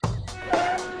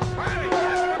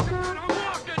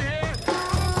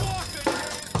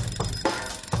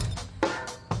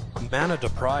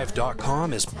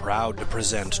ManaDeprived.com is proud to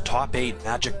present Top 8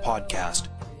 Magic Podcast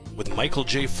with Michael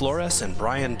J. Flores and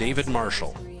Brian David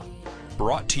Marshall.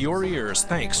 Brought to your ears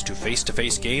thanks to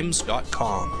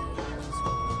FacetoFaceGames.com.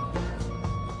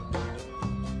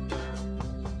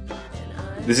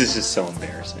 This is just so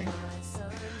embarrassing.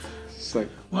 It's like,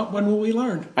 when will we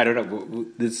learn? I don't know.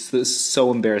 This is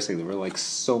so embarrassing. There were like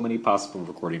so many possible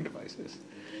recording devices.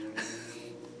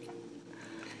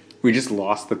 We just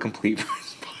lost the complete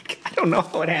first podcast. I don't know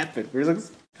what happened. We were like,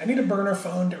 I need a burner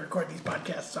phone to record these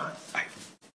podcasts on.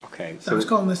 Okay, So I was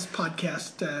calling this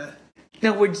podcast.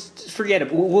 No, we're just, forget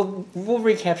it. We'll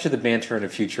recapture the banter in a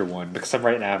future one because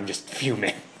right now I'm just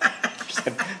fuming. Just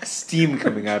have steam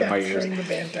coming out of my ears. The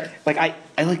banter. Like I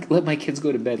like let my kids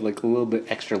go to bed like a little bit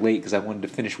extra late because I wanted to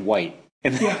finish White,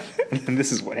 and then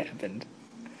this is what happened.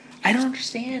 I don't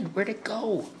understand. Where'd it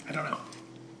go? I don't know.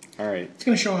 All right, it's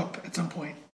gonna show up at some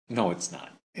point. No, it's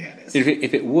not. Yeah, it is.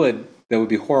 If it would, that would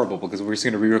be horrible because we're just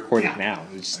going to re-record it now.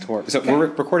 It's just horrible. So we're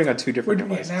recording on two different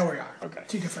devices. Yeah, now we are. Okay.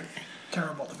 Two different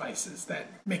terrible devices that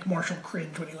make Marshall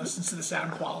cringe when he listens to the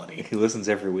sound quality. He listens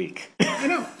every week. I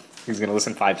know. He's going to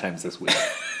listen 5 times this week.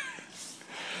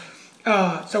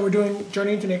 So we're doing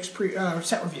Journey into Nyx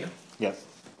set review. Yes.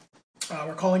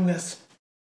 We're calling this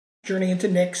Journey into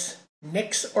Nyx,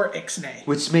 Nyx or Ixnay.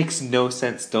 Which makes no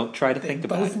sense. Don't try to think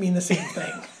about it. They both mean the same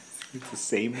thing. It's the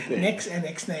same thing. Nyx and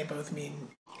Ixnay both mean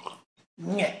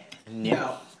nyeh.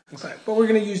 No. But we're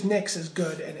going to use Nyx as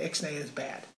good and Ixnay as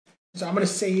bad. So I'm going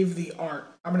to save the art.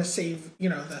 I'm going to save,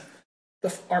 the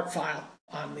art file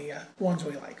on the ones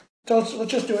we like. So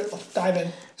let's just do it. Let's dive in.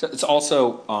 So it's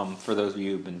also, for those of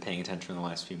you who've been paying attention in the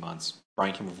last few months,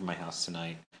 Brian came over to my house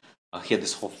tonight. He had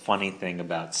this whole funny thing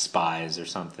about spies or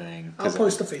something. I'll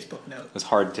post a Facebook note. It was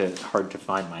hard to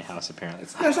find my house, apparently.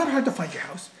 It's not hard to find your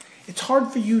house. It's hard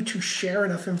for you to share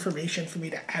enough information for me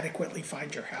to adequately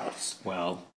find your house.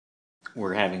 Well,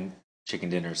 we're having chicken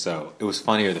dinner, so it was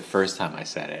funnier the first time I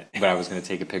said it. But I was going to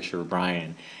take a picture of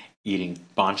Brian eating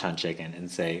banchan chicken and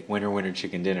say, winner, winner,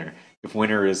 chicken dinner. If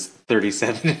winner is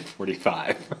 37 and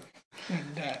 45.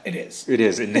 And it is. It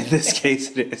is. And in this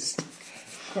case, it is.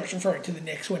 Of course, referring to the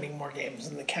Knicks winning more games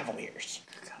than the Cavaliers.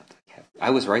 I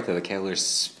was right though. The Cavaliers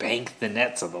spanked the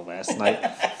Nets on the last night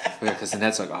because the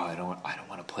Nets are like, I don't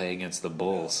want to play against the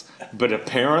Bulls, but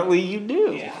apparently you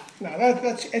do. Yeah, no,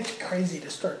 it's crazy to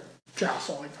start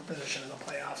jostling for position in the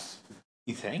playoffs.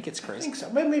 You think it's crazy? I think so,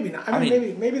 but maybe not. I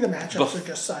mean, maybe the matchups are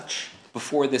just such.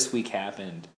 Before this week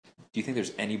happened, do you think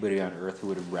there's anybody on earth who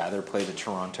would rather play the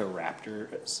Toronto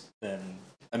Raptors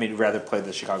rather play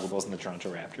the Chicago Bulls than the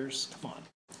Toronto Raptors? Come on.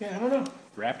 Yeah, I don't know.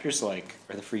 Raptors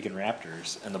are the freaking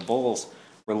Raptors, and the Bulls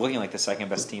were looking like the second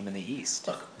best team in the East.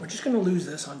 Look, we're just going to lose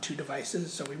this on 2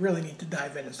 devices, so we really need to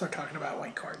dive in and start talking about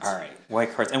white cards. All right,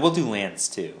 white cards, and we'll do lands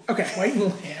too. Okay, white and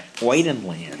land. White and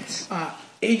lands.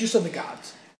 Aegis of the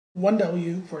Gods.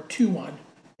 1W for 2/1.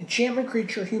 Enchantment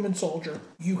creature, human soldier.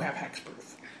 You have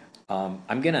hexproof.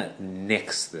 I'm gonna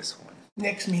nix this one.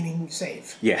 Nix meaning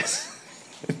save. Yes,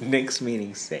 nix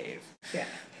meaning save. Yeah.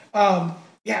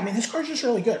 This card's just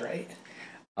really good, right?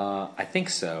 I think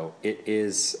so. It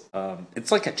is.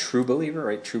 It's like a True Believer,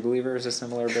 right? True Believer is a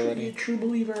similar ability. True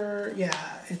Believer, yeah.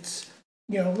 It's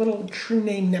a little True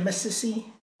Name Nemesis-y.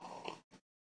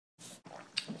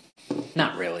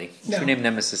 Not really. No. True Name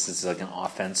Nemesis is like an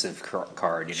offensive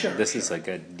card. This is like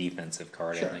a defensive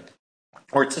card, Sure. I think.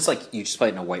 Or it's just like you just play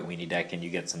it in a white weenie deck and you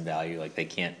get some value. Like they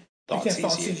can't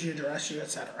Thoughtseize you, duress you,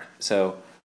 etc. So,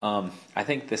 I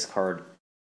think this card.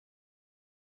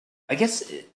 I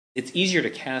guess it's easier to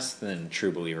cast than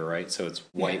True Believer, right? So it's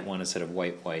white one instead of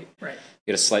white. Right. You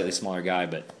get a slightly smaller guy,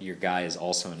 but your guy is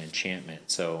also an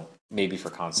enchantment. So maybe for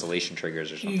constellation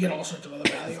triggers or something. You get all sorts of other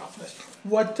value off this.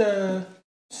 What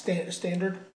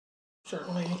standard?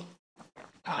 Certainly.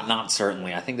 Not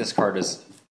certainly. I think this card is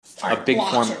a big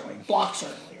format. Block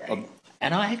certainly, right?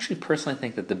 And I actually personally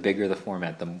think that the bigger the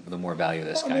format, the more value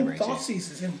this guy brings.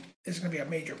 Thoughtseize is going to be a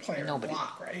major player in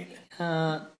block, right?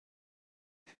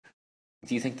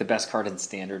 Do you think the best card in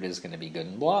Standard is going to be good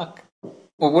in block?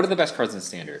 Well, what are the best cards in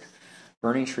Standard?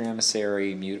 Burning Tree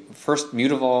Emissary,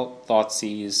 Mutavault,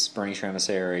 Thoughtseize, Burning Tree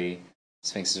Emissary,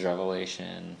 Sphinx's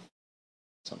Revelation,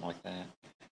 something like that.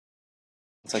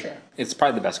 It's like It's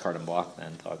probably the best card in block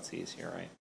then, Thoughtseize. You're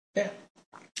right. Yeah.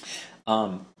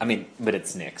 But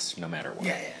it's Nyx, no matter what.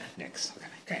 Yeah. Nyx.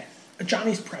 Okay.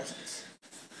 Ajani's Presence.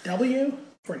 W,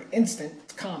 for an instant,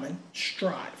 it's common,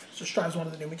 Strive. So Strive is one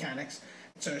of the new mechanics.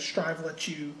 So Strive lets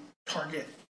you target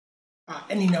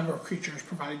any number of creatures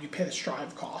provided you pay the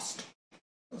Strive cost.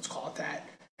 Let's call it that.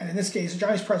 And in this case,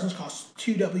 Johnny's Presence costs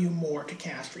 2W more to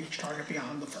cast for each target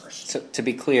beyond the first. So to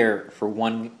be clear, for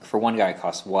one guy it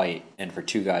costs white, and for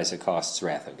two guys it costs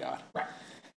Wrath of God. Right.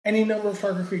 Any number of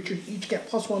target creatures each get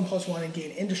 +1/+1 and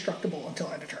gain indestructible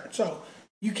until end of turn. So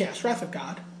you cast Wrath of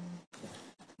God,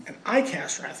 and I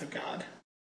cast Wrath of God,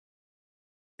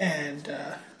 and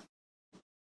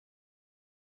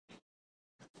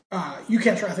you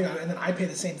cast Wrath of God, and then I pay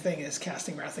the same thing as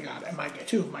casting Wrath of God, and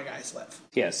two of my guys live.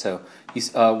 Yeah, so you,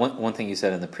 one thing you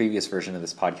said in the previous version of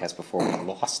this podcast before we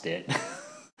lost it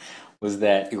was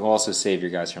that you also save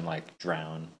your guys from, like,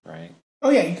 drown, right? Oh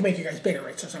yeah, you can make your guys bigger,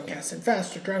 right? So some cast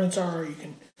Infest or Drown and Sorrow, you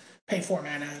can pay 4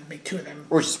 mana and make 2 of them.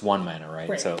 Or just 1 mana, right?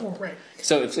 Right, So, right.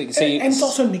 So if And it's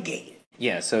also negated.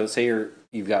 Yeah, so say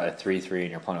you've got a 3/3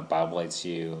 and your opponent Bobblights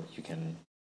you can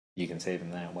save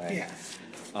him that way. Yeah.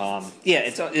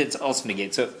 It's also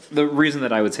negate. So the reason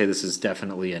that I would say this is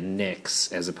definitely a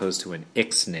Nyx as opposed to an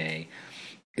Ixnay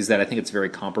is that I think it's very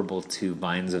comparable to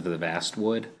Vines of the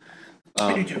Vastwood.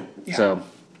 I do too. Yeah. So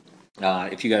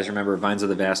if you guys remember, Vines of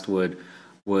the Vastwood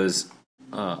was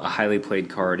a highly played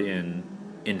card in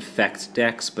Infect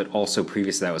decks, but also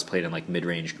previous to that was played in like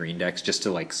mid-range green decks just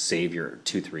to like save your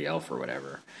 2/3 elf or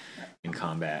whatever in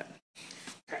combat.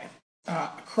 Okay.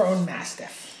 Crone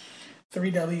Mastiff.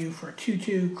 3W for a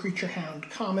 2/2 creature hound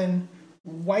common.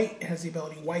 White has the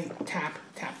ability white tap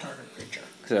target creature.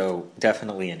 So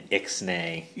definitely an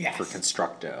Ixnay Yes. for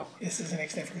Constructo. This is an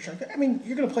Ixnay for Constructo. I mean,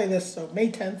 you're going to play this. So May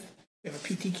 10th, we have a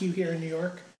PTQ here in New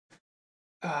York.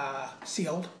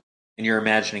 Sealed. And you're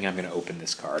imagining I'm going to open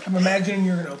this card. I'm imagining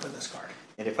you're going to open this card.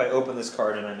 And if I open this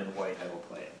card and I'm in white, I will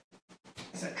play it.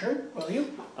 Is that true? Will you?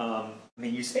 I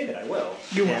mean, you say that I will.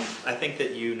 You will. And I think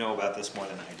that you know about this more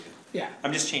than I do. Yeah.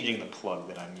 I'm just changing the plug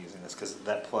that I'm using this because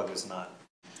that plug is not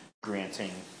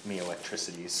granting me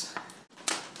electricities.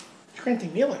 It's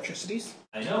granting me electricities.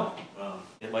 I know.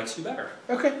 It likes you better.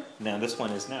 Okay. Now this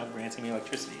one is now granting me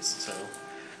electricities. So,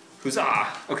 huzzah!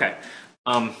 Okay.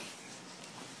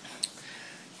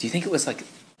 Do you think it was like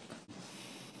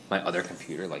my other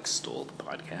computer like stole the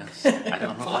podcast? I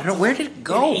don't know. I don't. Where did it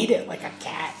go? You ate it like a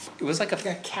cat. It was like a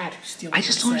cat who steals. I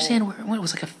just don't understand where it went. It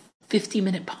was like a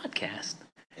 50-minute podcast.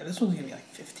 Yeah, this one's gonna be like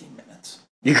 15 minutes.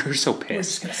 You're so We're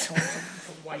pissed. just gonna sell it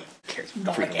for white. We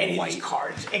don't like any of these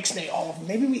cards. Ixnay all of them.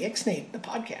 Maybe we Ixnay the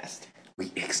podcast. We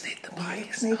Ixnay the podcast.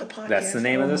 Ixnay the podcast. That's the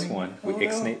name of this my- one. oh, We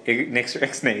Ixnay, Nix or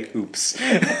Ixnay. Oops.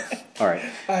 All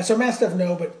right. So Mastiff,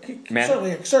 no, but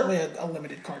certainly a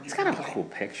limited card. It's kind of a cool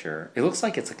picture. It looks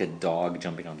like it's like a dog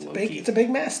jumping on Loki. It's a big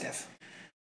Mastiff.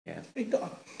 Yeah. Big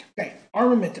dog. Okay.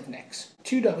 Armament of Nyx.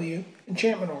 2W.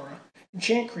 Enchantment Aura.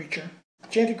 Enchant creature.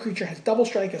 Enchanted creature has double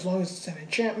strike as long as it's an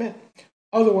enchantment.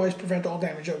 Otherwise, prevent all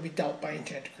damage that would be dealt by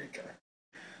enchanted creature.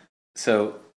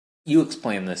 So you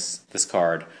explain this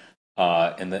card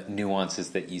and the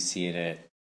nuances that you see in it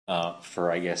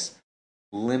for, I guess,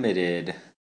 limited.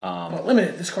 Well,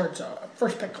 limited. This card's a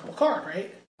first pickable card,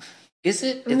 right? Is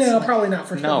it? No, probably not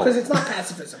first pickable because it's not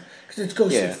pacifism because it's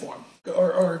ghosted form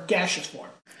or gaseous form.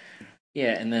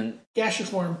 Yeah, and then gaseous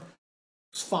form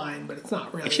is fine, but it's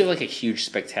not really. If you have like a huge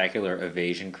spectacular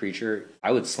evasion creature,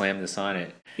 I would slam this on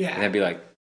it. Yeah. And then be like,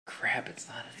 crap, it's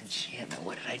not an enchantment.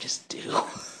 What did I just do?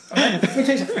 Let me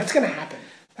tell you something. That's going to happen.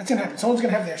 Someone's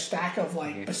going to have their stack of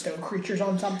like bestowed creatures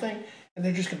on something, and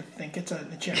they're just going to think it's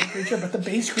an enchanted creature, but the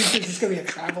base creature is just going to be a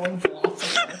traveling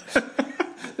philosopher.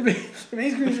 the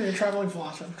base creature is a traveling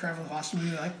philosopher. And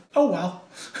you're like, oh well.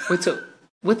 Wait, so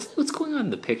what's going on in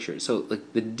the picture? So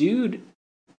like the dude,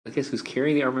 I guess, who's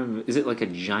carrying the armor, is it like a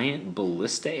giant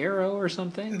ballista arrow or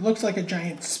something? It looks like a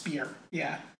giant spear.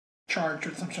 Yeah. Charged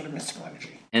with some sort of mystical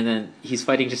energy. And then he's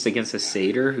fighting just against a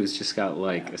satyr who's just got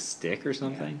like a stick or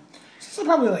something. Yeah. So it's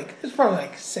probably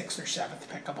like 6th or 7th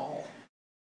pickable.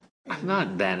 I'm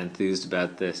not that enthused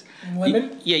about this.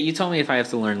 Limited? You told me if I have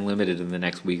to learn limited in the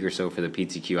next week or so for the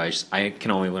PTQ, I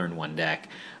can only learn one deck.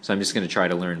 So I'm just going to try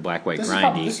to learn Black White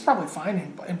Grindy. This is probably fine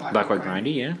in Black White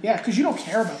Grindy, yeah. Yeah, because you don't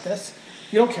care about this.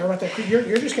 You don't care about that.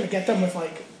 You're just going to get them with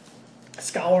like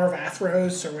Scholar of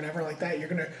Athros or whatever like that. You're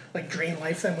going to like Drain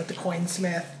Life them with the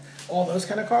Coinsmith, all those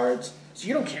kind of cards. So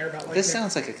you don't care about like this.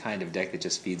 Sounds like a kind of deck that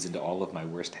just feeds into all of my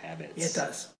worst habits. Yeah, it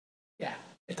does. Yeah,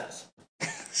 it does.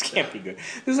 This can't be good.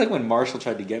 This is like when Marshall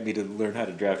tried to get me to learn how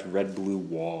to draft red-blue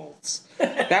walls.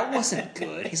 That wasn't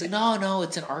good. He's like, no,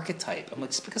 it's an archetype. I'm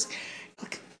like, just because,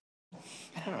 look,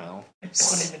 I don't know. I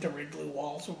put him into red-blue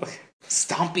walls.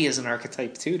 Stompy is an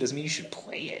archetype too. Doesn't mean you should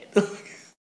play it.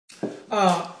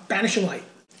 Banishing Light.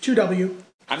 2W.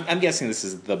 I'm guessing this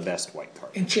is the best white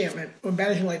card. Enchantment. When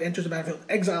Banishing Light enters the battlefield,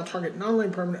 exile target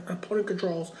non-land permanent opponent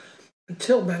controls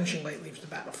until Banishing Light leaves the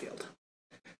battlefield.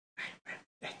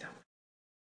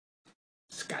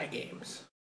 Sky Games.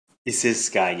 It says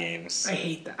Sky Games. I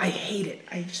hate that. I hate it.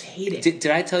 I just hate it.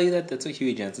 Did I tell you that? That's what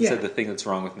Huey Jensen Yeah. said. The thing that's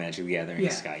wrong with Magic the Gathering is Yeah.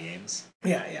 Sky Games.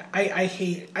 Yeah. I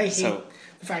hate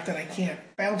the fact that I can't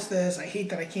bounce this. I hate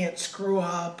that I can't screw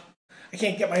up. I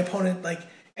can't get my opponent with it.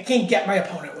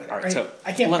 All right, right? so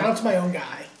I can't bounce my own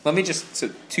guy. Let me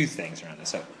two things around this.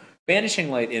 So, Banishing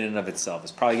Light in and of itself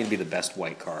is probably going to be the best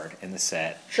white card in the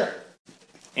set. Sure.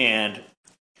 And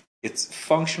it's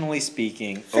functionally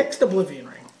speaking... Fixed Oblivion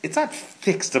Ring. It's not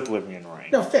fixed Oblivion Ring.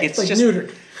 No, fixed. It's like just,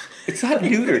 neutered. It's not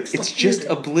neutered. Fixed, It's like just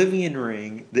neutered. Oblivion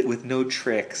Ring that with no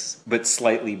tricks, but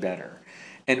slightly better.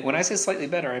 And when I say slightly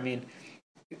better, I mean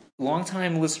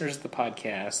long-time listeners of the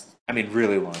podcast. I mean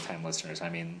really long-time listeners. I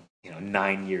mean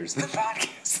 9 years of the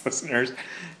podcast listeners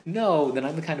know that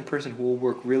I'm the kind of person who will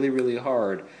work really, really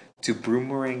hard to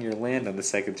boomerang your land on the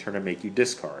second turn and make you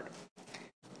discard.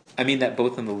 I mean that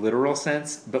both in the literal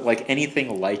sense, but like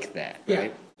anything like that, Yeah.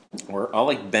 right? Or I'll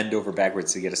like bend over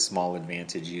backwards to get a small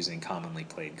advantage using commonly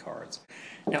played cards.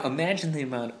 Now imagine the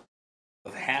amount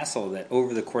of hassle that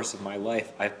over the course of my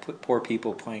life I've put poor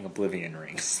people playing Oblivion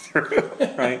Rings through,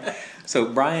 right? So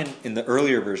Brian, in the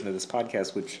earlier version of this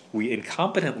podcast, which we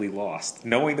incompetently lost,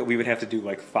 knowing that we would have to do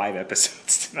like 5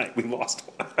 episodes tonight, we lost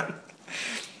one.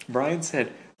 Brian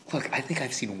said, look, I think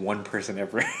I've seen one person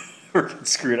ever get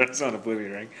screwed on his own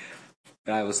Oblivion Ring.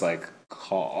 And I was like,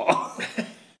 call.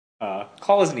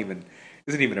 Call isn't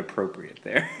even appropriate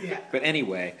there. Yeah. But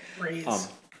anyway, Raise.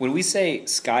 when we say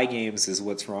Sky Games is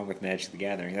what's wrong with Magic the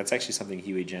Gathering, that's actually something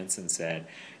Huey Jensen said.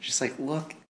 Just like,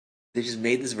 look, they just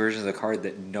made this version of the card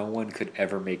that no one could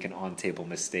ever make an on-table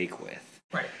mistake with.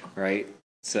 Right. Right?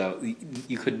 So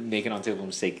you couldn't make an on-table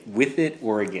mistake with it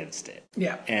or against it.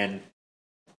 Yeah. And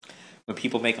when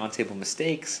people make on-table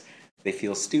mistakes, they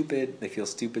feel stupid.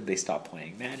 They stop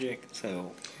playing Magic.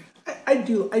 So I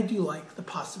do like the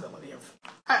possibility of.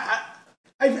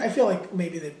 I feel like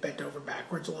maybe they bent over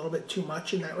backwards a little bit too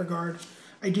much in that regard.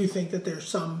 I do think that there's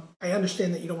some. I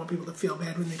understand that you don't want people to feel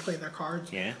bad when they play their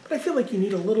cards. Yeah. But I feel like you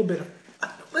need a little bit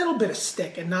of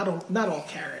stick and not all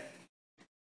carrot.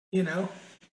 You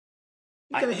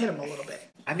gotta hit them a little bit.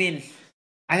 I mean,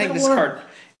 I think this card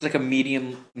is like a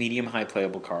medium high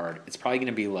playable card. It's probably going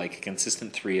to be like a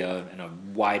consistent 3 of in a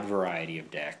wide variety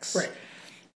of decks. Right.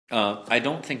 I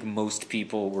don't think most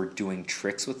people were doing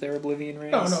tricks with their Oblivion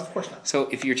Rings. No, of course not. So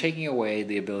if you're taking away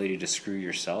the ability to screw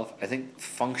yourself, I think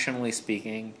functionally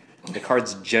speaking, the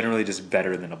card's generally just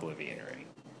better than Oblivion Ring.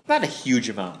 Not a huge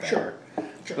amount better.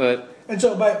 Sure. But And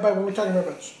so by when we're talking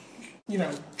about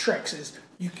tricks is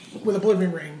with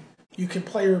Oblivion Ring, you can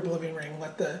play your Oblivion Ring,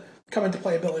 let the come into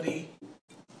play ability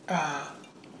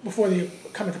before the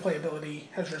come into play ability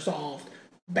has resolved,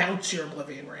 bounce your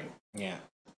Oblivion Ring. yeah.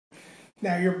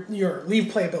 Now your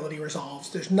leave play ability resolves.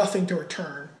 There's nothing to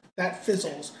return. That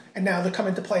fizzles, and now the come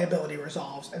into play ability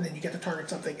resolves, and then you get to target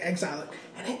something, exile it,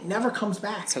 and it never comes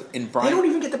back. So in they Brian, don't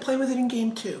even get to play with it in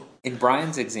game 2. in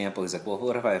Brian's example, he's like, well,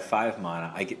 what if I have 5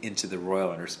 mana? I get into the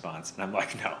Royal in response. And I'm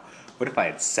like, no. What if I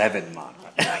had 7 mana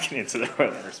and I get into the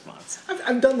Royal in response?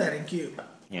 I've done that in Cube.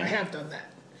 Yeah. I have done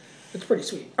that. It's pretty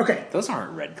sweet. Okay. Those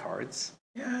aren't red cards.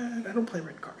 Yeah, I don't play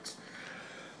red cards.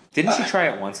 Didn't you try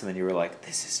it once and then you were like,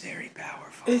 this is very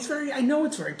powerful? I know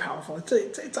it's very powerful.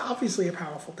 It's obviously a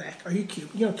powerful deck. Are you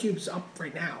Cube? Cube's up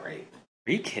right now, right?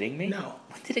 Are you kidding me? No.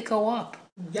 When did it go up?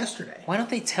 Yesterday. Why don't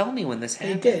they tell me when this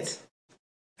They happens?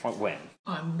 did. When?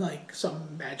 On like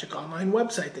some Magic Online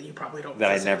website that you probably don't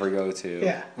That visit. I never go to.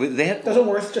 Yeah. They Doesn't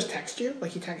Worth just text you?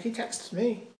 Like he texts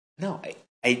me. No,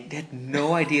 I had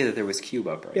no idea that there was Cube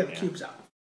up right Yeah, now. the Cube's up.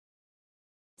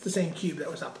 It's the same Cube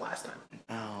that was up last time.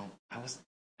 Oh, I was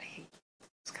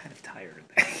kind of tired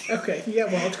of that. Okay, yeah,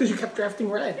 well, it's because you kept drafting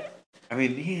red. I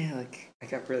mean, yeah, like, I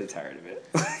got really tired of it.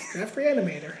 Draft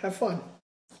Reanimator. Have fun.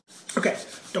 Okay,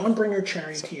 Dawnbringer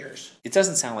Charioteers. It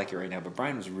doesn't sound like it right now, but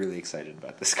Brian was really excited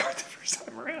about this card the first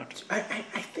time around. I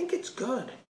think it's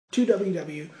good. 2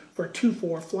 WW for a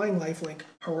 2/4 flying lifelink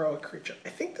heroic creature. I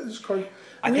think this card.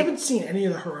 We haven't seen any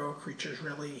of the heroic creatures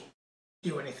really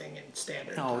do anything in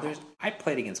standard. No, I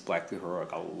played against Black Blue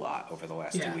Heroic a lot over the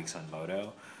last 2 weeks on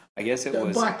Moto. I guess it the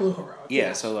was Black Blue Heroic. Yeah,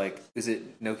 yes. so like, is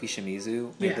it Noki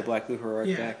Shimizu made the Black Blue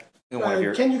Heroic deck? Ken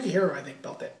Yukihiro, I think,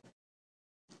 built it.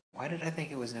 Why did I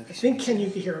think it was Noki Shimizu? I think Ken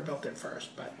Yukihiro built it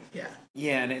first, but yeah.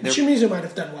 Yeah, and Shimizu might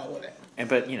have done well with it.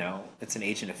 But it's an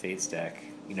Agent of Fates deck.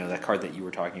 That card that you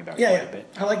were talking about quite a a bit.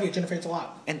 I like Agent of Fates a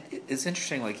lot. And it's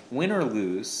interesting, like, win or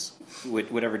lose,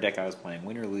 whatever deck I was playing,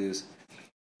 win or lose,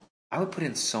 I would put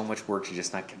in so much work to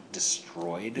just not get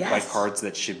destroyed by cards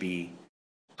that should be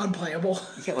unplayable.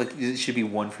 Yeah, like it should be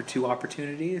 1 for 2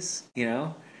 opportunities.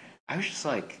 I was just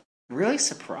like, really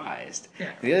surprised.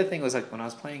 Yeah. The other thing was like when I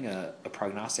was playing a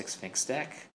Prognostic Sphinx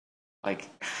deck, like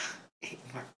I'm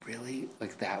not really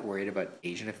like that worried about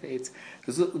Agent of Fates.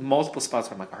 There's multiple spots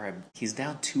where I'm like, all right, he's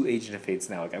down 2 Agent of Fates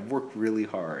now. Like I've worked really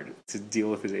hard to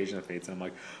deal with his Agent of Fates, and I'm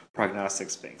like,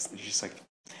 Prognostic Sphinx. And he's just like,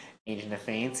 Agent of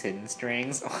Fates, Hidden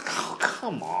Strings. Oh,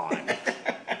 come on,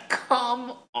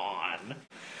 come on.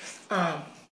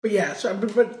 But yeah, so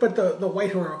but the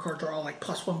white hero cards are all like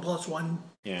 +1/+1.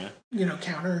 Yeah.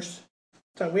 Counters.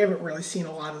 So we haven't really seen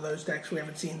a lot of those decks. We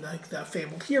haven't seen like the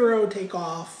Fabled Hero take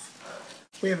off.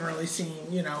 We haven't really seen,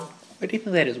 Why do you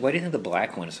think that is? Why do you think the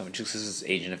black one is so much? Just because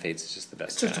Agent of Fates is just the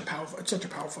best. It's such a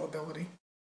powerful ability.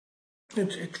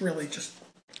 It's really just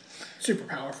super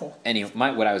powerful. Anyway,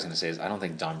 what I was going to say is I don't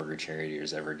think Dawnbreaker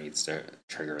Charioteers ever needs to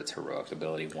trigger its heroic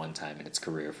ability one time in its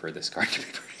career for this card to be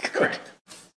pretty good. Correct.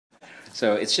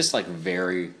 So it's just like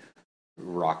very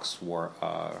Rock's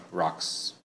Warmonk,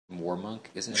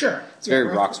 isn't it? Sure. It's very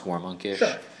Rock's Warmonk-ish.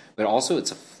 Sure. But also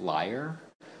it's a flyer.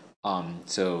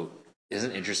 So it's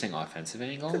an interesting offensive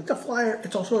angle. I think the flyer,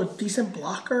 it's also a decent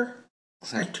blocker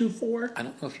at 2/4. I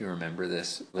don't know if you remember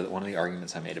this, but one of the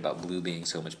arguments I made about blue being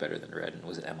so much better than red, and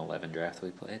was it M11 draft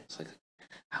we played? It's like,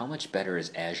 how much better is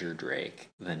Azure Drake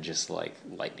than just like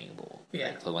Lightning Bolt? Yeah.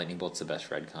 Like, the Lightning Bolt's the best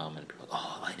red com, and people are like,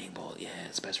 oh, Lightning Bolt, yeah,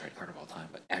 it's the best red card of all time.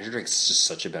 But Azure Drake's just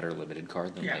such a better limited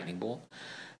card than Lightning Bolt.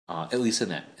 At least in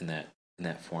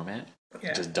that format. Yeah.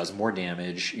 It just does more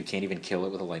damage. You can't even kill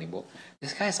it with a Lightning Bolt.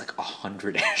 This guy's like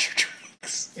 100 Azure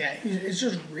Drakes. Yeah, it's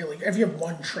just really. If you have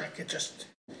one trick, it's just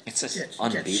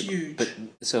unbeatable. huge. But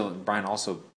so Brian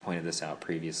also pointed this out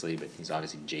previously, but he's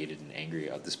obviously jaded and angry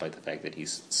despite the fact that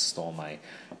he's stole my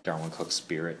Darwin Cook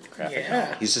Spirit graphic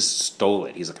novel. He's just stole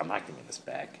it. He's like, I'm not giving this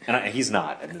back, and he's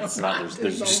not. And it's not.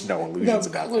 There's just no illusions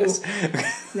about this.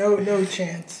 no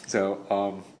chance.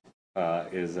 So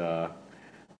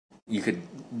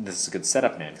this is a good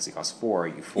setup now because he costs 4.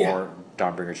 You 4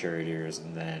 Dawnbreaker Charioteers,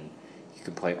 and then you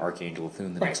can play Archangel of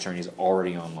Thune the next turn. He's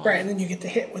already online. Right, and then you get to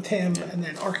hit with him, and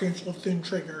then Archangel of Thune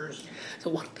triggers.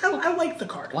 So I like the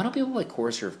card. Why don't people like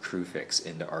Courser of Crufix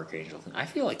into Archangel of Thune? I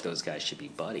feel like those guys should be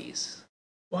buddies.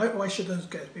 Why should those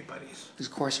guys be buddies? Because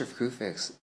Courser of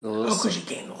Crufix. Because you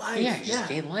gain life. Yeah, you just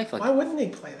gain life. Like, why wouldn't they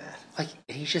play that? Like,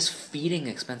 he's just feeding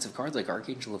expensive cards like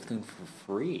Archangel of Thune for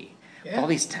free. Yeah. All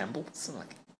these temples and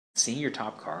like seeing your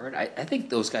top card. I think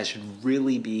those guys should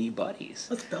really be buddies.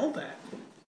 Let's build that.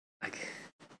 Like,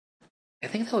 I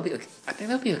think that would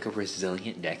be like a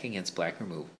resilient deck against black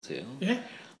removal too. Yeah.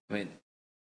 I mean,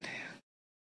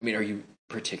 are you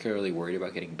particularly worried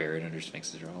about getting buried under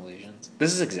Sphinx's Revelations?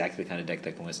 This is exactly the kind of deck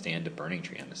that can withstand a Burning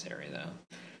Tree Emissary, though.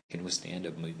 Can withstand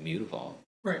a Mutavault.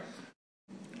 Right.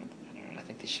 I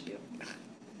think they should be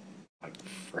like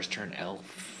first turn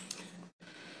Elf.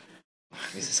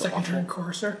 Is this Second turn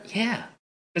Courser? Yeah.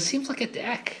 It seems like a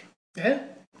deck. Yeah.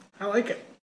 I like it.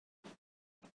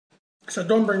 So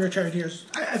Dawnbreaker Charioteers,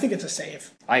 I think it's a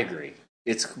save. I agree.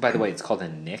 It's, by the way, it's called a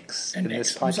Nyx in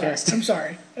this podcast. I'm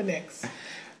sorry. A Nyx.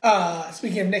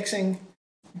 Speaking of Nyxing,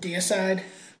 Deicide.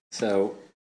 So,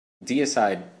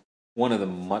 Deicide, one of the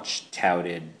much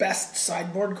touted... Best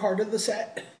sideboard card of the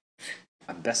set.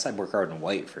 Best sideboard card in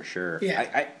white, for sure.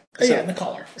 Yeah. In the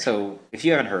color. So, if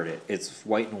you haven't heard it, it's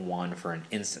white and 1 for an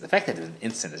instant. The fact that it's an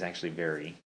instant is actually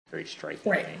very, very striking.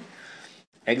 Right.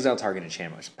 Exile target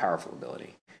enchantment, which is a powerful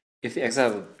ability. If the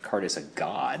exile card is a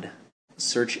god,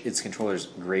 search its controller's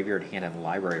graveyard, hand, and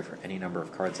library for any number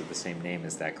of cards of the same name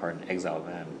as that card and exile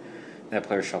them. And that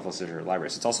player shuffles their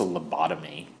library. So it's also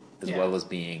lobotomy, as well as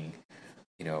being,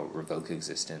 revoke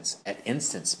existence at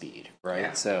instant speed, right?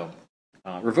 Yeah. So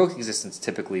revoke existence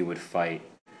typically would fight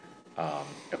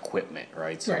equipment,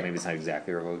 right? So maybe it's not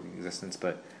exactly revoke existence,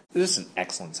 but this is an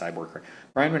excellent sideboard card.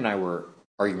 Brian and I were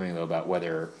arguing, though, about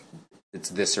whether it's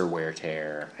this or Wear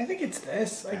Tear. I think it's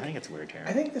this. I think it's Wear Tear.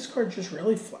 I think this card just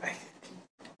really fly.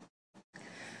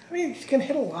 I mean, it can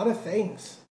hit a lot of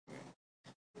things.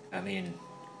 I mean,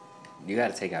 you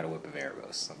got to take out a Whip of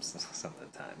Erebos some of the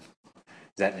time.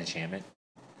 Is that an enchantment?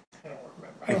 I don't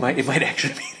remember. It might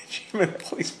actually be an enchantment.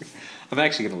 Please. I'm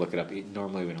actually going to look it up.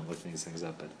 Normally we don't look these things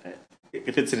up, but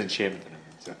if it's an enchantment,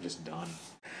 then I'm just done.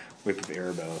 Whip of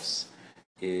Erebos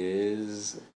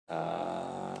is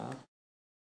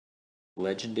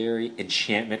legendary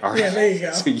enchantment artifact. Yeah, there you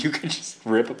go. So you can just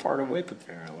rip apart a whip,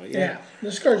 apparently. Yeah,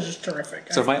 this card's just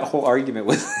terrific. So my whole argument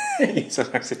was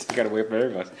sometimes I take out a Whip of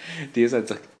Erebos. Deicide's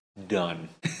like, done.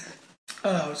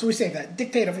 So we save that.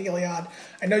 Dictate of Iliad.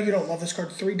 I know you don't love this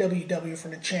card. 3 WW for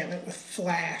an enchantment with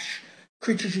flash.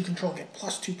 Creatures you control get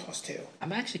 +2/+2.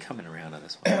 I'm actually coming around on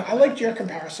this one. I liked your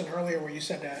comparison earlier where you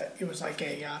said it was like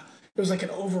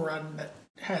an overrun that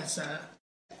has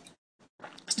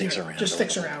Sticks around. Just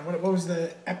sticks around. What was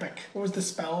the epic? What was the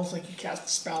spells? Like you cast a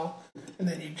spell, and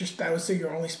then that was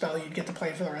your only spell. You'd get to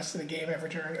play for the rest of the game every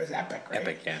turn. It was epic, right?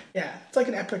 Epic, yeah. Yeah, it's like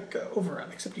an epic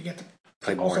overrun, except you get to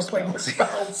Play also more play more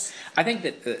spells. I think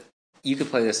that you could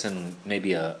play this in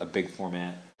maybe a big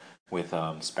format with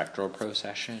Spectral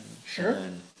Procession. Sure.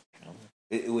 And,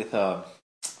 with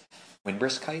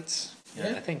Windbrisk Kites.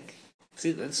 Yeah. I think.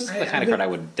 See, this is the kind of card I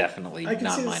would definitely not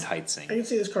mind Heitzing. I can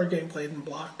see this card getting played in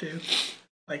block too,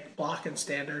 like block and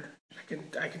standard.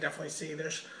 I can definitely see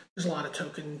there's a lot of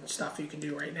token stuff you can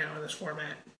do right now in this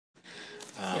format.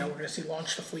 We're going to see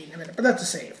Launch the Fleet in a minute, but that's a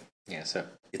save. Yeah, so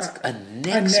it's a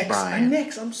Nyx, Brian. A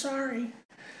Nyx, I'm sorry.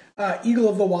 Eagle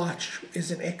of the Watch is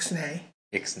an Ixnay.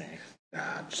 Ixnay.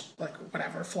 Just like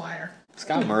whatever, flyer.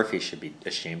 Scott Murphy should be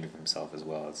ashamed of himself as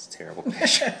well. It's a terrible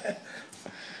picture.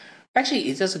 Actually,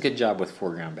 he does a good job with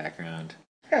foreground, background.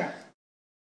 Yeah.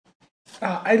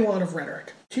 Eidolon of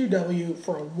Rhetoric. 2W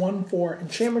for a 1/4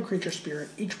 enchantment creature spirit.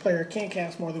 Each player can't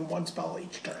cast more than one spell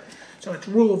each turn. So it's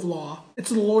rule of law.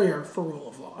 It's a lawyer for rule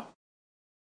of law.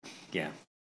 Yeah.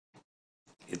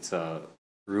 It's a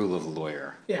rule of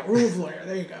lawyer. Yeah, rule of lawyer.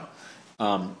 There you go.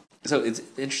 So it's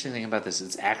the interesting thing about this.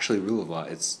 It's actually rule of law.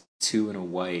 It's 2 and a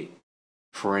white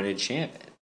for an enchantment.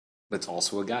 But it's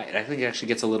also a guy. And I think it actually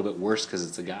gets a little bit worse because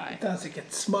it's a guy. It does. It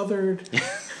gets smothered.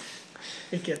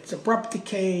 It gets abrupt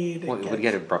decayed. Well, it would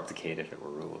get abrupt decayed if it were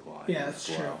rule of law. Yeah, that's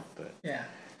true. But, yeah.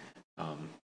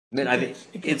 But I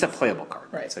think it's a playable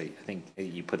card. Right. So I think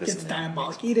you put this in there. It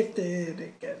there. gets Diabolic Edicted.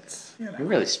 It gets, You're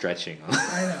really stretching.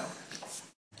 I know.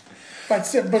 But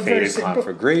very Faded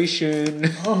Conflagration.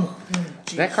 Oh,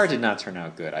 that card did not turn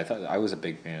out good. I was a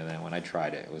big fan of that when I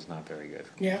tried it. It was not very good.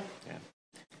 Yeah.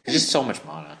 It's just so much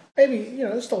mana. Maybe,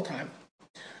 there's still time.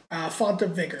 Font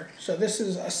of Vigor. So this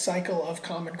is a cycle of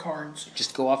common cards.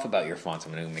 Just go off about your fonts.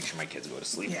 I'm going to make sure my kids go to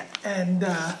sleep. Yeah, and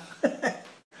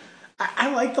I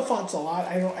like the fonts a lot.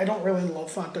 I don't really love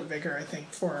Font of Vigor. I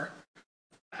think for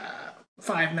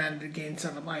 5 mana to gain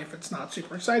 7 life, it's not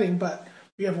super exciting. But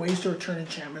you have ways to return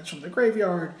enchantments from the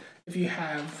graveyard. If you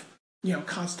have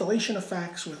constellation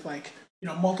effects with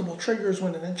multiple triggers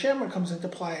when an enchantment comes into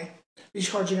play, these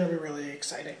cards are going to be really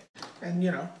exciting. And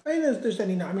there's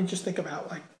just think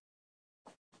about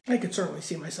I could certainly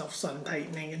see myself sun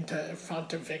tightening into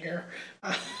Font of Vigor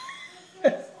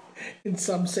in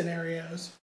some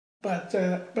scenarios. But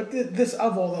this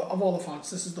of all the fonts,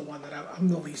 this is the one that I'm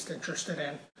the least interested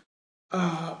in.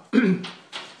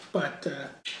 But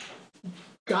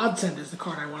Godsend is the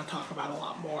card I want to talk about a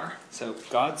lot more. So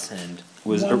Godsend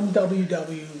was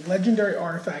 1/WW legendary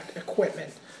artifact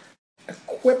equipment.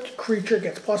 Equipped creature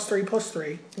gets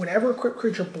 +3/+3. Whenever equipped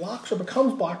creature blocks or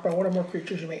becomes blocked by one or more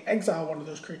creatures, you may exile one of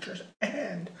those creatures.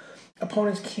 And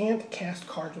opponents can't cast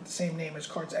cards with the same name as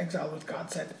cards exiled with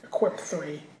Godsend. Equip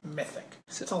 3 Mythic.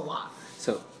 It's a lot.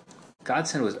 So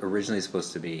Godsend was originally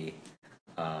supposed to be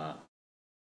a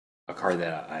card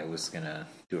that I was going to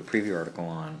do a preview article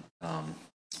on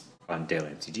Daily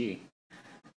MTG,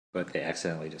 but they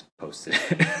accidentally just posted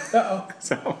it. Uh-oh.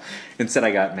 So instead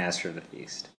I got Master of the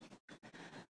Feast.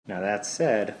 Now that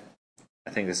said, I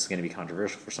think this is going to be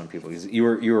controversial for some people. You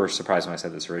were surprised when I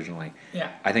said this originally.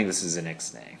 Yeah. I think this is an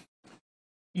Ixnay.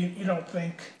 You don't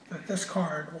think that this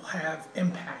card will have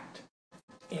impact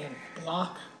in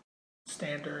block,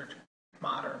 standard,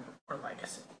 modern, or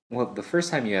legacy? Well, the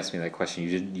first time you asked me that question, you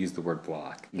didn't use the word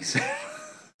block. You said okay.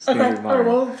 standard, All modern.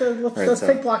 right, well, let's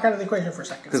take block out of the equation for a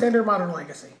second. Standard, modern,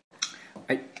 legacy.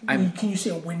 Can you see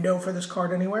a window for this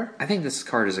card anywhere? I think this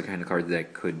card is a kind of card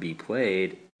that could be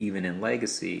played even in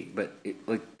Legacy, but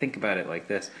think about it like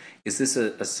this. Is this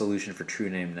a solution for True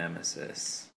Name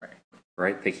Nemesis?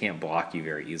 Right? They can't block you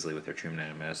very easily with their True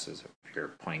Name Nemesis if you're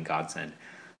playing Godsend.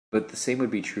 But the same would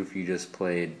be true if you just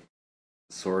played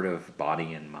sort of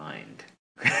Body and Mind.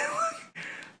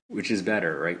 Which is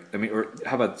better, right? I mean, or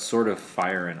how about sort of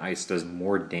Fire and Ice does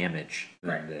more damage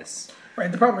than this?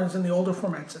 Right. The problem is in the older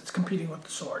formats, it's competing with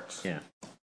the swords. Yeah.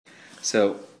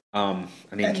 So, can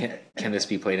this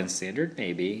be played in Standard?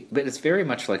 Maybe. But it's very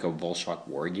much like a Volshock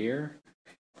War Gear.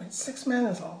 6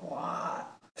 mana is a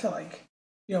lot to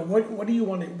what do you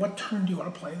want to, what turn do you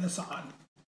want to play this on?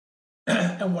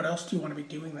 And what else do you want to be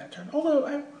doing that turn?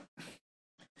 Although,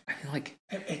 I feel like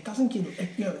it doesn't give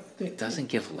it doesn't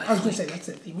give life. I was going to say that's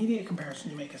it. The immediate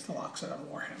comparison you make is the Loxodon on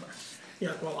Warhammer.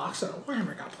 You're like, well, Loxodon on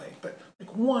Warhammer got played, but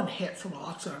one hit from a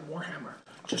Loxodon on Warhammer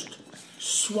just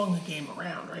swung the game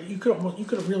around, right? You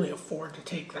could really afford to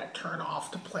take that turn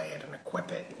off to play it and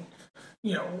equip it,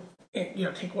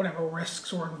 and take whatever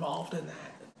risks were involved in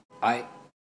that.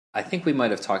 I think we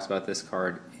might have talked about this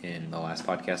card in the last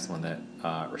podcast, the one that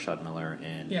Rashad Miller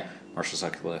and Marshall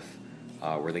Sutcliffe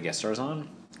were the guest stars on.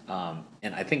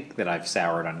 And I think that I've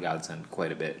soured on Godsend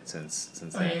quite a bit since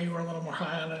Oh, then. yeah, you were a little more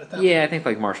high on it at that Yeah, I think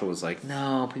like Marshall was like,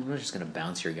 no, people are just going to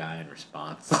bounce your guy in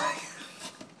response.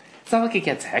 It's not like it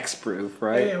gets hexproof,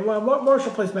 right? Yeah, well,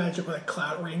 Marshall plays Magic with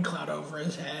a rain cloud over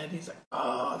his head. He's like,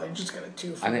 oh, they're just going to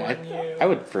 2-for-1 you. I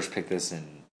would first pick this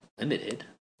in limited.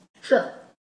 Sure.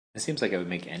 It seems like it would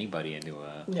make anybody into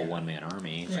a one-man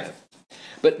army. Yeah.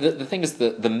 But the thing is,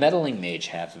 the meddling mage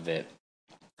half of it,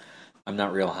 I'm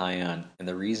not real high on. And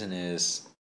the reason is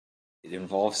it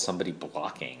involves somebody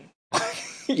blocking.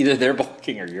 Either they're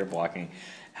blocking or you're blocking.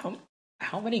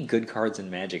 How many good cards in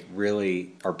Magic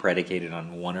really are predicated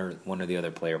on one or the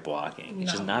other player blocking?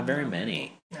 It's just not very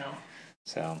many. No.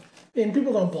 So. And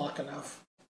people don't block enough.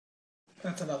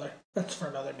 That's for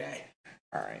another day.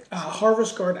 All right.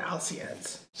 Harvest Guard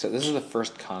Alcides. So this is the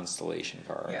first Constellation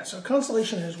card. Yeah, so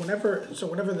Constellation is whenever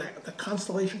the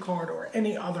Constellation card or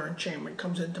any other enchantment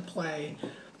comes into play,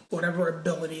 whatever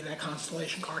ability that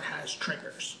Constellation card has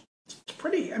triggers. It's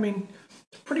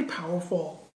pretty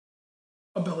powerful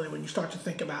ability when you start to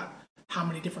think about how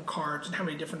many different cards and how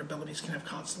many different abilities can have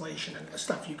Constellation and the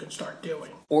stuff you can start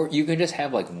doing. Or you can just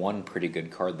have like one pretty good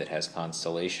card that has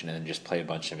Constellation and then just play a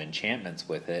bunch of enchantments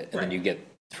with it, and then you get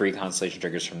 3 Constellation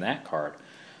triggers from that card.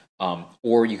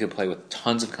 Or you could play with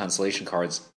tons of Constellation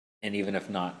cards, and even if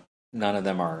none of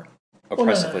them are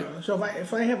oppressively. No. So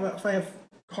if I have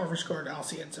Harvest Guard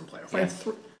Alcides in play, I have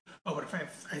 3. Oh, but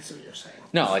I see what you're saying.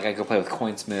 No, like I could play with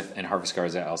Coinsmith and Harvest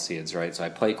Cards Alcides, right? So I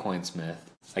play Coinsmith,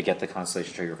 I get the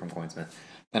Constellation trigger from Coinsmith.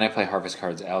 Then I play Harvest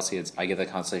Cards Alcides, I get the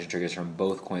Constellation triggers from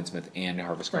both Coinsmith and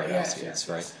Harvest Card Alcides,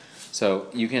 right? So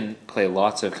you can play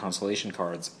lots of Constellation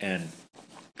cards and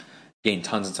gain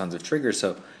tons and tons of triggers.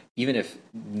 So even if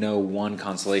no one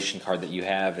Constellation card that you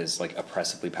have is like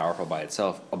oppressively powerful by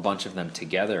itself, a bunch of them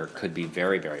together could be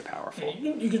very, very powerful.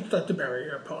 Yeah, you can start to bury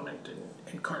your opponent and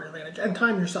card advantage and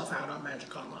time yourself out on Magic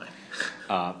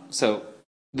Online. So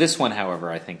this one, however,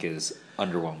 I think is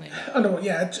underwhelming.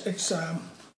 Yeah, it's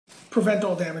prevent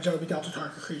all damage that would be dealt to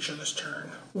target creature this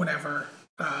turn whenever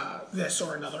this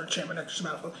or another enchantment enters the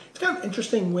battlefield. It's kind of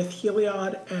interesting with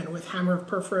Heliod and with Hammer of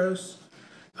Perforos,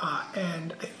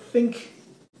 and I think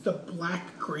the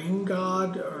Black-Green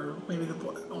God, or maybe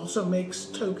also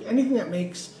makes anything that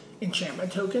makes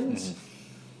enchantment tokens.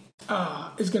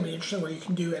 Is going to be interesting where you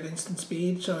can do at instant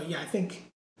speed. So yeah, I think,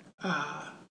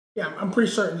 I'm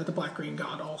pretty certain that the Black-Green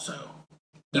God also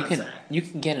does that. You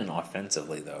can get it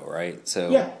offensively though, right? So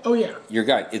yeah. Your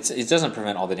guy, it doesn't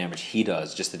prevent all the damage he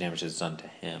does, just the damage that's done to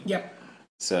him. Yep.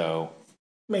 So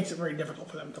makes it very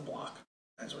difficult for them to block,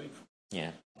 as we've.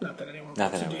 Yeah. Not that anyone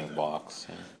blocks.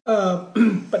 Yeah.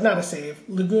 But not a save.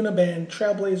 Laguna Band,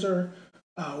 Trailblazer.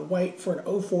 White for an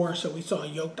 0/4, so we saw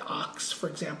Yoked Ox, for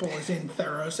example, is in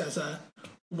Theros as a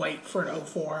white for an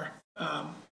 0/4.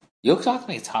 Yoked Ox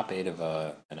made top 8 of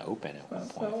an open at one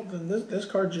point. Well, then this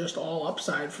card's just all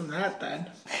upside from that, then.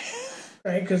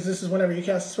 Right? Because this is whenever you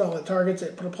cast a spell that targets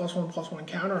it, put a +1/+1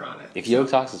 counter on it. If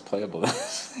Yoked Ox is playable,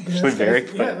 this is actually very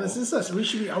playable. Yeah, this is us. We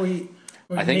should be.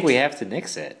 I think we have to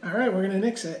nix it. All right, we're going to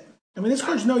nix it. I mean, this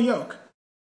card's no yoke.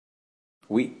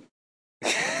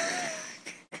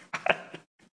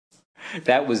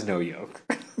 That was no yoke.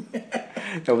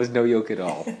 That was no yoke at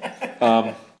all.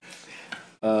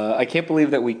 I can't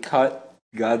believe that we cut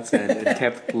Godsend and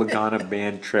kept Laguna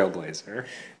Band Trailblazer.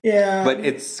 Yeah. But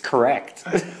it's correct.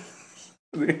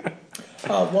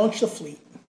 Launch the Fleet.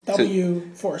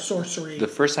 For sorcery. The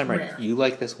first time rare. you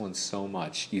like this one so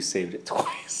much, you saved it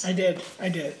twice. I did.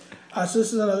 So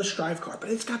this is another Strive card, but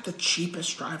it's got the cheapest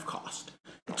Strive cost.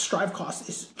 Its Strive cost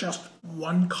is just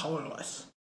 1 colorless.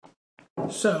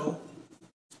 So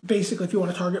basically, if you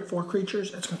want to target 4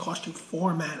 creatures, it's going to cost you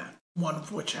 4 mana, one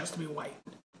of which has to be white.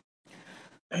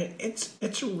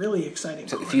 It's really exciting.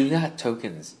 So if you got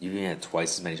tokens, you can get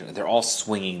twice as many tokens. They're all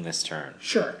swinging this turn.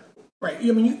 Sure. Right.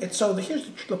 I mean, here's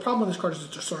the problem with this card is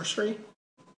it's a sorcery.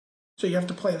 So you have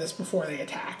to play this before they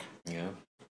attack. Yeah.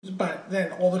 But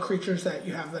then all the creatures that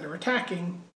you have that are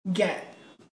attacking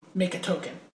make a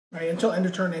token. Right? Until end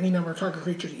of turn, any number of target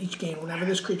creatures each gain. Whenever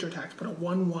this creature attacks, put a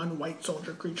 1/1 white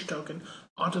soldier creature token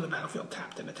onto the battlefield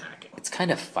tapped and attacking. It's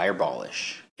kind of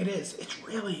fireballish. It is. It's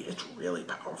really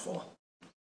powerful.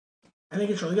 I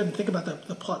think it's really good. And think about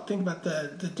the plot. Think about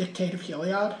the dictate of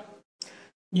Heliod.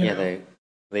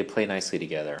 They play nicely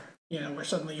together. Where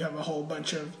suddenly you have a whole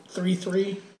bunch of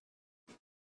 3/3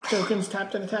 tokens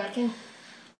tapped and attacking.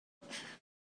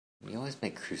 You always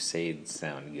make Crusades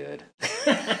sound good.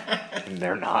 And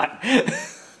they're not.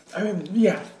 I mean,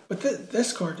 yeah, but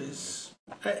this card is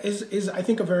I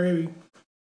think a very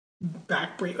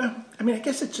backbreaker. I mean, I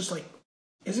guess it's just like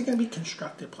Is it going to be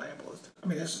constructed playable? I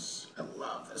mean, I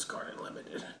love this card in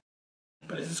limited,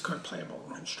 but is this card playable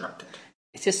and constructed?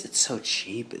 It's so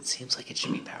cheap. It seems like it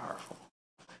should be powerful.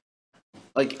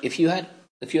 Like if you had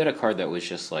a card that was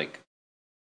just like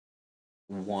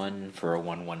 1 for a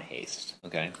 1/1 haste,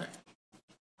 okay?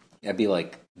 That'd be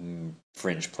like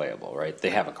fringe playable, right? They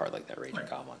have a card like that, Raging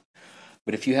Goblin.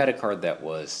 But if you had a card that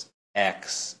was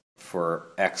X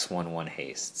for X 1/1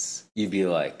 hastes, you'd be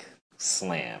like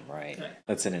slam, right? Okay.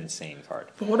 That's an insane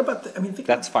card. But what about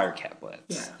that's Firecat Blitz.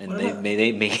 Yeah. And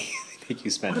they make you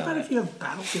spend on it. What about if you have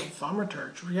Battlefield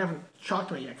Thaumaturge, which you haven't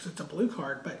shocked me yet because it's a blue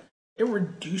card, but it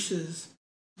reduces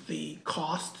the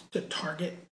cost to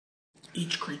target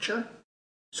each creature.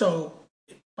 So,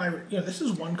 this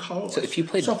is one color. So if you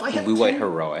played blue-white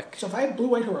heroic. So if I have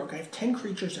blue-white heroic, I have 10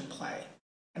 creatures in play,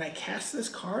 and I cast this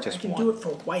card, I can do it for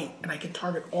white, and I can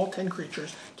target all 10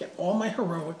 creatures, get all my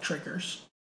heroic triggers,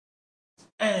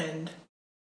 and,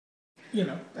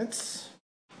 that's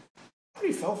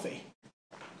pretty filthy.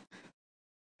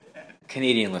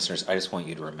 Canadian listeners, I just want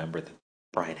you to remember that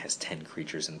Brian has 10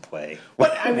 creatures in play.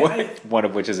 One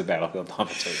of which is a Battlefield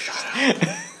Thaumaturge.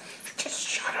 Just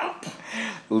shut up.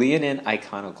 Leonin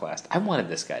Iconoclast. I wanted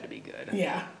this guy to be good.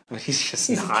 Yeah. But he's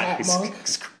not.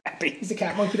 He's crappy. He's a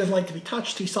cat monk. He doesn't like to be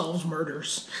touched. He solves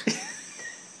murders.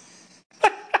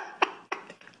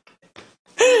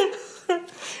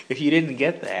 If you didn't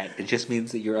get that, it just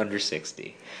means that you're under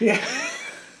 60. Yeah.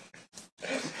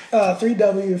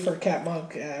 3W for Cat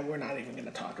Monk. We're not even going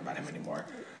to talk about him anymore.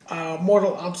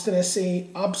 Mortal Obstinacy.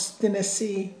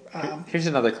 Here's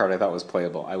another card I thought was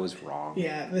playable. I was wrong.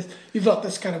 Yeah, you thought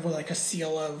this kind of was like a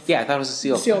seal of... Yeah, I thought it was a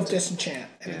seal. Seal of Disenchant,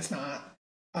 and it's not.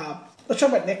 Let's talk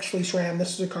about Nyx Fleece Ram.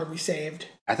 This is a card we saved.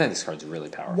 I think this card's really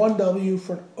powerful. 1W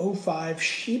for an 0/5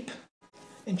 Sheep.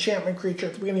 Enchantment creature.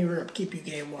 At the beginning of your upkeep, you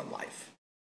gain 1 life.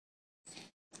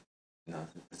 No,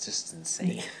 it's just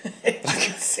insane. It's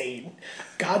insane.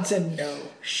 God said no.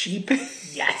 Sheep,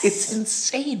 yes. It's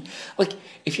insane. Like,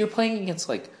 if you're playing against,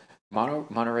 like, Mono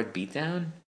Red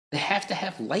Beatdown, they have to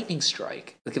have Lightning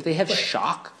Strike. Like, if they have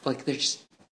Shock, like, they're just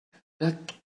not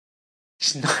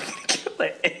going to kill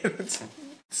it. It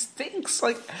stinks.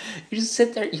 Like, you just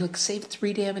sit there, you, like, save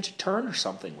 3 damage a turn or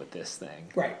something with this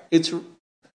thing. Right.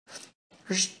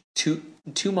 There's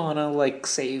two mana, like,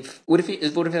 save. What if it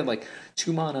had like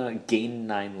 2 mana, gain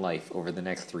 9 life over the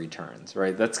next 3 turns,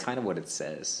 right? That's kind of what it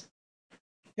says.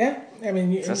 Yeah, I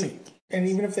mean, and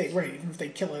even if they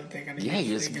kill it, they're gonna. Yeah,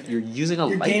 you're using a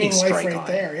lightning strike right on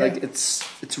there. it. Yeah. Like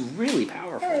it's really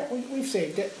powerful. All right, we've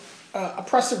saved it.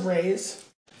 Oppressive Raise.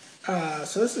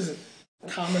 So this is a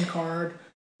common card,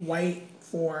 white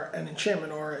for an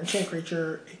enchantment or enchant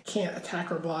creature. It can't attack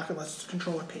or block unless its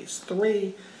controller pays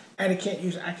 3. And it can't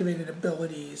use activated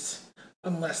abilities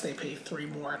unless they pay 3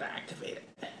 more to activate it.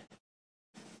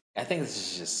 I think this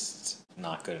is just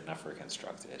not good enough for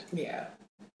constructed. Yeah.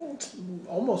 It's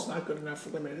almost not good enough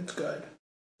for limited. It's good.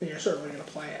 But you're certainly going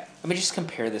to play it. I mean, just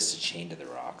compare this to Chain to the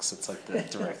Rocks. It's like the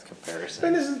direct comparison.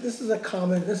 I mean, this is a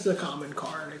common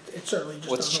card. It certainly just.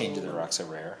 What's Chain to the Rocks? A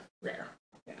rare? Rare.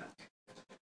 Yeah.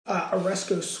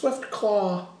 Oresco Swift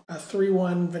Claw, a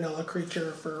 3/1 vanilla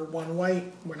creature for 1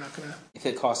 white. We're not gonna. If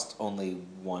it cost only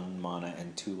 1 mana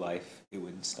and 2 life, it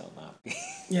would still not be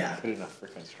good enough for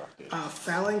constructed.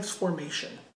 Phalanx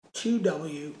Formation,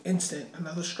 2W instant,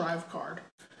 another Strive card.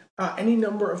 Any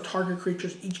number of target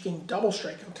creatures each gain double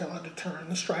strike until end of turn.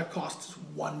 The Strive cost is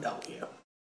 1W.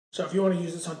 So if you want to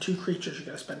use this on 2 creatures, you're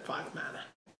gonna spend 5 mana.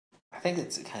 I think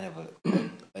it's kind of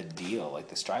a deal. Like,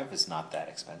 the Strive is not that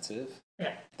expensive.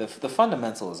 Yeah. The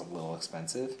fundamental is a little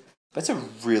expensive, but it's a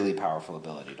really powerful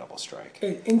ability, Double Strike.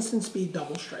 Instant speed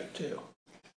double strike, too.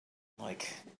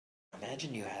 Like,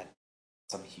 imagine you had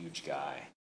some huge guy,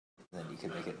 and then you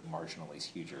could make it marginally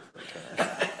huger for a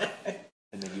turn.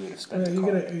 And then you would have spent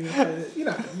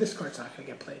this card's not going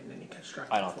to get played in any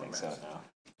constructed I don't think so, no.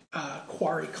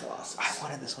 Quarry Colossus. I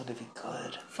wanted this one to be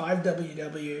good. 5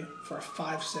 WW for a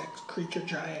 5/6 creature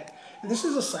giant. And this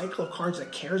is a cycle of cards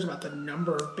that cares about the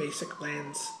number of basic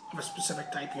lands of a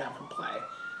specific type you have in play.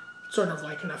 Sort of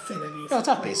like an affinity. No, it's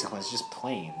not basic ones, it's just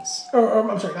planes. Or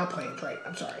I'm sorry, not planes, right.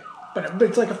 I'm sorry. But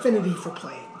it's like affinity for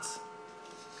planes.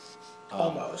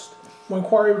 Almost. When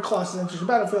Quarry Colossus enters the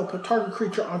battlefield, put target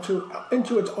creature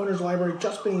into its owner's library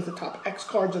just beneath the top X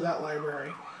cards of that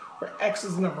library, where X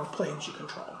is the number of planes you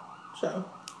control. So,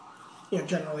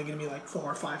 generally going to be like 4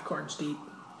 or 5 cards deep.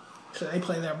 So they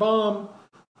play their bomb.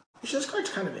 This card's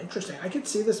kind of interesting. I could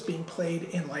see this being played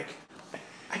in I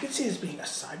could see this being a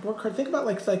sideboard card. Think about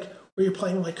like where you're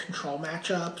playing like control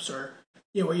matchups, or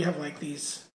where you have like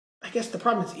these. I guess the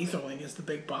problem is Aetherling is the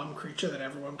big bomb creature that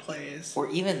everyone plays. Or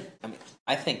even,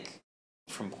 I think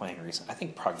from playing recently, I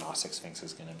think Prognostic Sphinx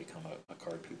is going to become a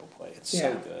card people play. It's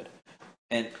so good.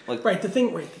 And like the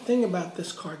thing about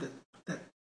this card that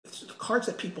the cards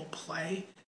that people play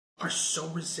are so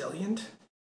resilient,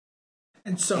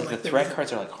 and so the threat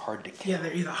cards are like hard to kill. Yeah,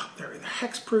 they're either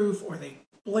hexproof or they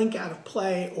blink out of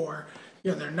play, or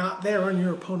they're not there on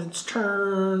your opponent's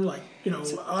turn. Like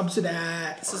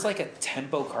Obsidat. This is like a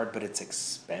tempo card, but it's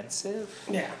expensive.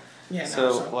 Yeah.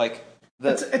 So like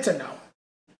it's a no.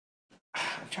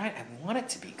 I'm trying. I want it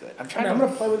to be good. I'm going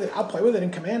to play with it. I'll play with it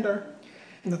in Commander.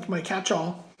 That's my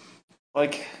catch-all.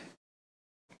 Like,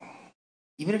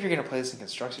 even if you're going to play this in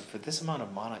Construction, for this amount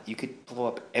of mana, you could blow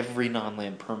up every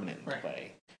non-land permanent in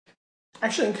play.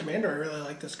 Actually, in Commander, I really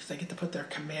like this because they get to put their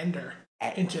Commander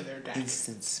into their deck.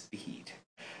 Instant speed.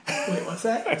 Wait, what's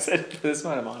that? I said for this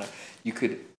amount of mana, you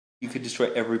could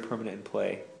destroy every permanent in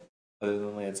play other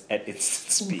than lands at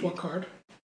instant speed. What card?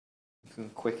 You can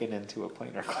quicken into a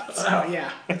planar class. Oh,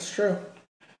 yeah, that's true.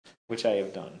 Which I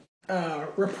have done.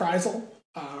 Reprisal.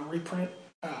 Reprint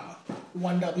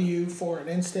 1W for an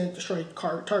instant. Destroy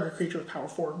target creature with power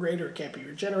 4 or greater. It can't be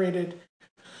regenerated.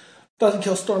 Doesn't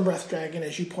kill Stormbreath Dragon,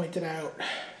 as you pointed out,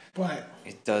 but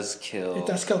it does kill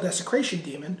Desecration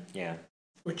Demon. Yeah,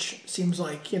 which seems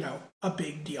like a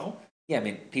big deal. Yeah, I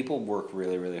mean, people work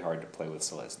really, really hard to play with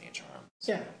Selesnya Charm.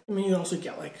 So. Yeah, I mean, you also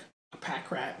get like a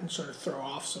pack rat and sort of throw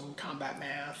off some combat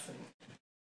math and.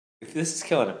 If this is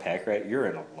killing a pack rat, you're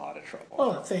in a lot of trouble.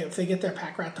 Well, if they get their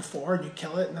pack rat to 4 and you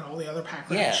kill it, and then all the other pack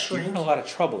rats shrink. You're in a lot of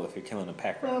trouble if you're killing a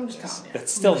pack rat. Well, I'm just telling you.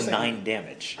 That's still 9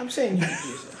 damage. I'm saying you could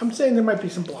use it. I'm saying there might be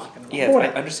some blocking. Yeah, I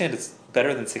understand it's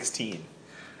better than 16. You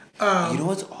know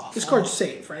what's awful? This card's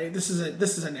safe, right? This is a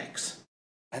Nyx.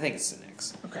 I think it's an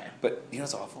Nyx. Okay. But you know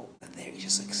what's awful? They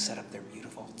just like set up their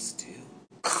Mutavaults too.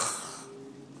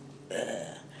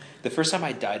 The first time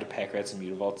I died to pack rats and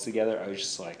Mutavaults together, I was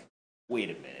just like,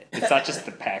 wait a minute. It's not just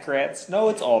the pack rats. No,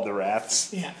 it's all the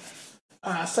rats. Yeah.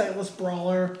 Sightless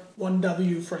Brawler,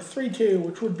 1W for 3/2,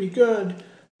 which would be good,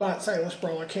 but Sightless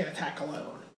Brawler can't attack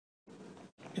alone.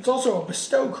 It's also a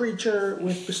bestow creature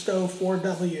with bestow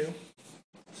 4W.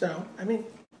 So, I mean,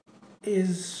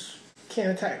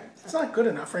 can't attack. It's not good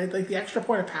enough, right? Like the extra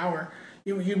point of power,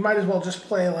 you might as well just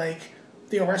play like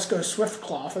the Oresco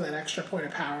Swiftclaw for that extra point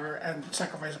of power and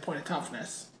sacrifice a point of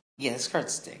toughness. Yeah, this card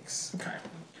stinks. Okay.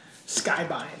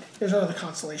 Skybind. Here's another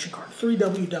constellation card.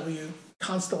 3WW,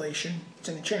 Constellation. It's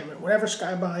an enchantment. Whenever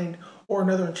Skybind or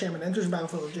another enchantment enters the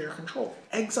battlefield of your control,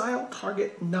 exile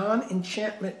target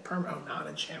non-enchantment permanent. Oh,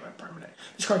 non-enchantment permanent.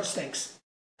 This card stinks.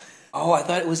 Oh, I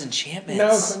thought it was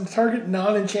enchantments. No, target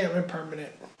non-enchantment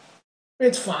permanent.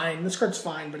 It's fine. This card's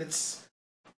fine, but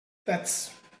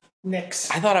that's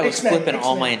Nyx. I thought I was flipping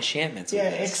all my enchantments.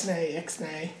 Yeah,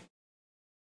 Ixnay.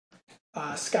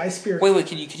 Sky Spear. Wait,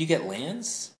 could you get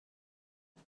lands?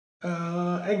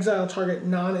 Exile target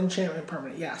non-enchantment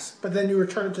permanent, yes. But then you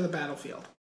return it to the battlefield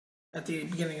at the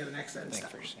beginning of the next end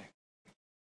step.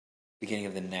 Beginning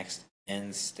of the next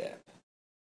end step.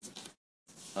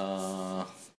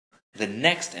 The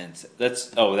next end. That's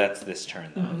this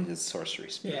turn though. Mm-hmm. It's sorcery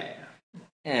speed.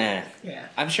 Yeah.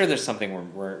 I'm sure there's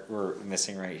something we're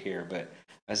missing right here, but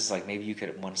I was just like, maybe you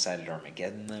could one-sided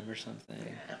Armageddon them or something.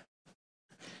 Yeah.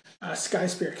 Sky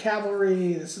Spear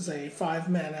Cavalry. This is a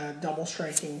 5-mana double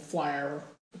striking flyer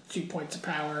with 2 points of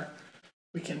power.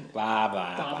 We can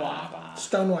blah.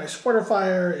 Stonewise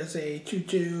Fortifier is a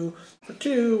 2/2 for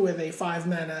 2 with a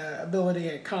 5-mana ability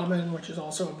at common, which is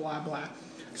also a blah.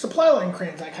 Supply Line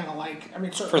Cranes I kind of like. I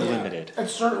mean, certainly for limited.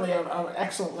 It's certainly an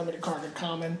excellent limited card at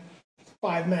common.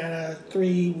 5 mana,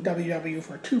 3 WW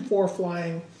for 2/4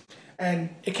 flying,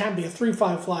 and it can be a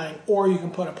 3/5 flying, or you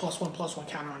can put a +1/+1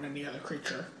 counter on any other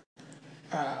creature.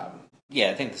 Yeah,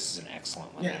 I think this is an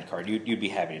excellent limited card. You'd be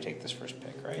happy to take this first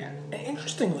pick, right? Yeah. And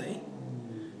interestingly,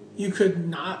 you could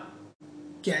not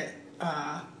get.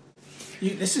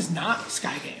 This is not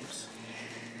Sky Games.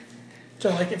 So,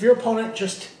 like, if your opponent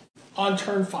just on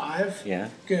turn 5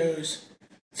 goes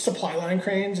Supply Line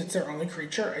Cranes, it's their only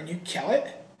creature, and you kill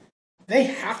it, they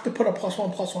have to put a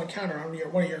 +1/+1 counter on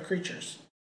one of your creatures.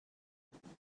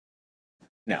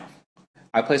 No.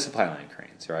 I play Supply Line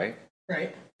Cranes, right?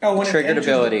 Right. Oh, triggered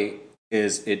ability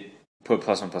is it put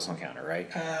 +1/+1 counter,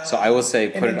 right? So I will say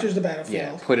put it enters the battlefield.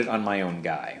 Yeah, put it on my own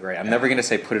guy, right? I'm never going to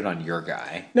say put it on your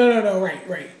guy. No,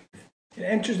 right. It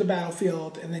enters the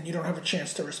battlefield, and then you don't have a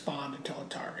chance to respond until it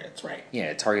targets, right?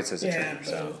 Yeah, it targets as a trigger,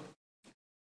 so...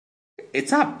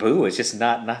 It's not boo, it's just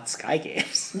not Sky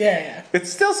Games. Yeah.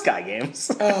 It's still Sky Games.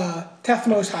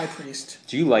 Tethmos High Priest.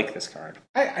 Do you like this card?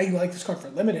 I like this card for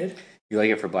limited. You like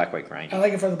it for Black-White Grindy? I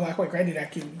like it for the Black-White Grindy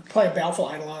deck. You play a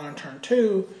Baleful Eidolon on turn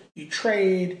 2, you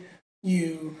trade,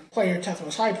 you play your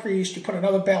Tethros High Priest, you put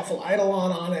another Baleful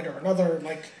Eidolon on it, or another,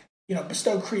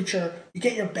 bestow creature, you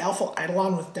get your Baleful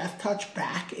Eidolon with Death Touch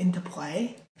back into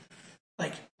play.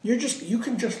 You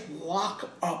can just lock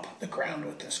up the ground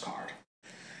with this card.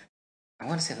 I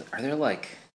want to say, are there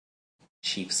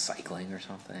cheap cycling or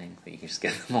something that you can just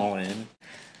get them all in?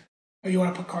 Oh, you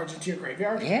want to put cards into your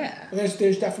graveyard? Yeah.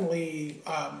 There's definitely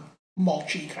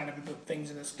mulchy kind of things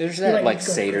in this. There's that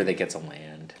Satyr that gets a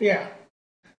land. Yeah.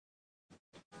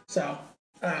 So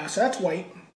that's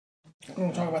white. I'm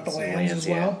going to talk about the lands as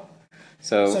well.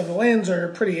 So the lands are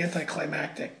pretty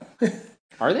anticlimactic.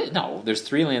 Are they? No, there's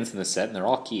 3 lands in the set, and they're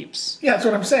all keeps. Yeah, that's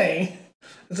what I'm saying.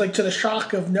 It's to the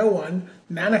shock of no one,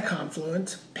 Mana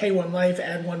Confluence, pay 1 life,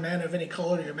 add 1 mana of any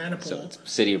color to your mana pool.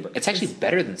 So it's actually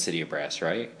better than City of Brass,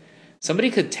 right? Somebody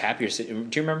could tap your city.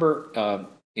 Do you remember?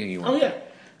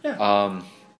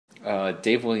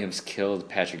 Dave Williams killed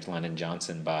Patrick Lennon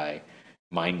Johnson by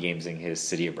mind gamesing his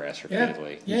City of Brass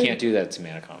repeatedly. You can't do that to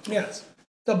Mana Confluence. Yes,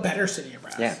 the better City of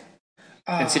Brass. Yeah,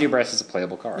 and City of Brass is a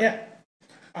playable card. Yeah.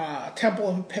 Temple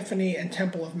of Epiphany and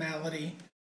Temple of Malady,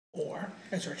 or,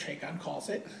 as Rich Hagon calls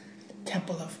it,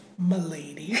 Temple of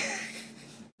Milady.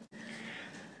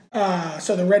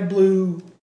 So the red-blue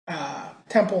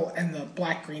temple and the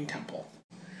black-green temple.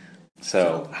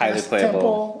 So highly playable.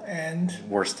 Temple and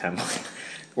worst temple.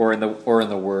 or in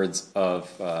the words of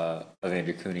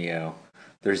Andrew Cuneo,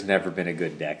 there's never been a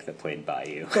good deck that played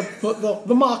Bayou.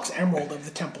 The Mox Emerald of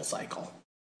the Temple Cycle.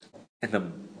 And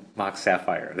the Mox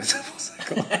Sapphire of the Temple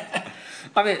Cycle.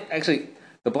 I mean, actually,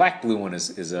 the black-blue one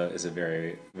is a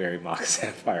very, very Mox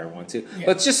Sapphire one, too. Yeah.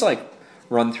 Let's just,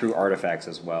 run through artifacts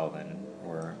as well, then.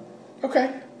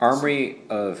 Okay. Armory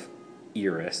of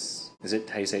Iris. Is it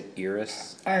how you say it?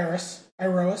 Iris? Iroas.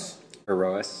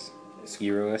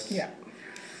 Iroas? Yeah.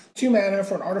 2 mana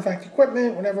for an artifact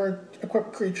equipment. Whenever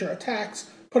equipped creature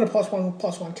attacks, put a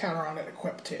 +1/+1 counter on it,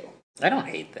 equip 2. I don't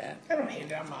hate that. I don't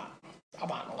hate it. I'm not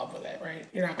in love with it, right?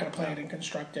 You're not going to play it in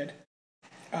Constructed.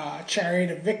 Chariot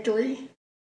of Victory.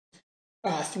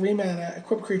 3 mana.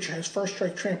 Equipped creature has first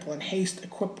strike, trample, and haste.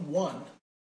 Equip 1.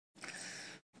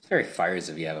 It's very Fires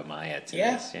of Yavimaya to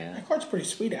this. Yeah. That card's pretty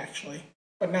sweet, actually.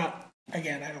 But not,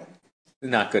 again,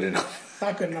 Not good enough.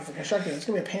 Not good enough for Constructed. It's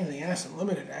going to be a pain in the ass and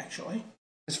limited, actually.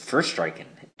 It's first strike and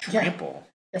trample.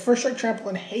 Yeah, first strike, trample,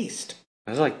 and haste.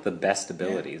 Those are the best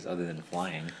abilities other than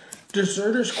flying.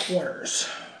 Deserter's Quarters.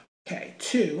 Okay,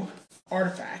 2,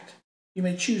 artifact. You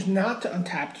may choose not to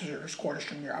untap Deserter's Quarters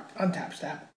from your untap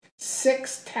step.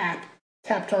 6, tap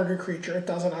target creature. It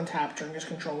doesn't untap during its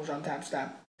controller's untap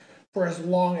step for as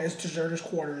long as Deserter's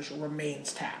Quarters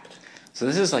remains tapped. So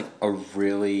this is a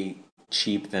really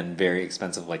cheap then very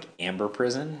expensive Amber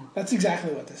Prison? That's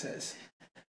exactly what this is.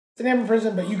 It's an Amber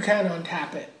Prison, but you can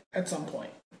untap it at some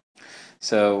point.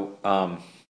 So,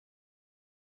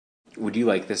 would you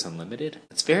like this unlimited?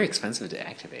 It's very expensive to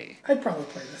activate. I'd probably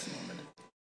play this unlimited.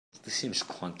 This seems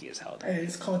clunky as hell. It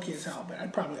is clunky as hell, but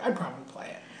I'd probably play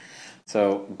it.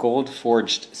 So, Gold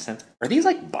Forged Sentinel. Are these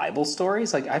Bible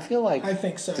stories? I feel I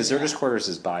think so. Deserter's Quarters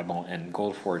is Bible, and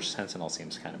Gold Forged Sentinel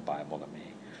seems kind of Bible to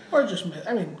me. Or just myth.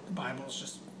 I mean, the Bible's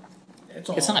just.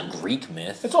 It's not a Greek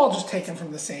myth. It's all just taken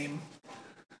from the same.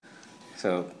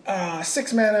 So.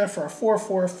 6 mana for a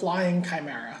 4/4 flying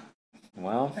chimera.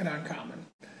 Well. An uncommon.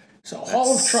 So,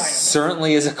 Hall of Triumph.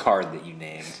 Certainly is a card that you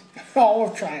named. Hall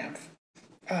of Triumph.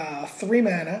 3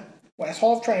 mana. As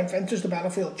Hall of Triumph enters the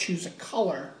battlefield, choose a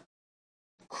color.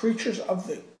 Creatures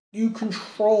you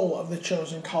control of the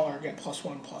chosen color get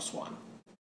 +1/+1.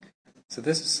 So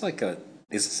this is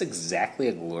is this exactly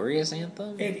a Glorious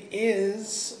Anthem? It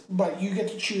is, but you get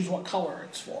to choose what color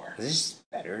it's for. Is this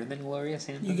better than Glorious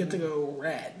Anthem? You get to go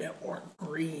red or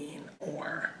green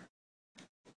or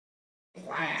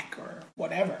black or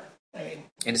whatever. I mean,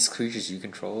 and it's creatures you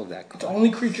control of that color. It's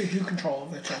only creatures you control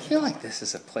of the chosen color. I feel like this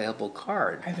is a playable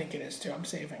card. I think it is too. I'm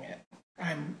saving it.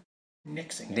 I'm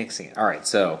nixing it. All right,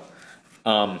 so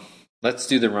let's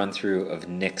do the run through of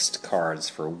nixed cards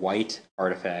for white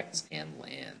artifacts and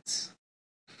lands.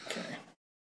 Okay.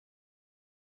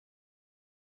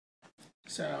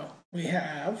 So we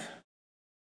have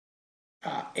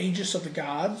Aegis of the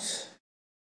Gods,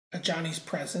 Ajani's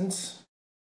Presence,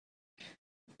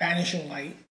 Banishing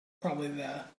Light, probably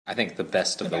I think the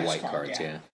best of the white cards,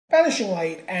 yeah. Banishing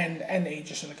Light and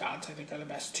Aegis of the Gods, I think, are the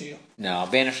best two. No,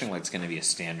 Banishing Light's going to be a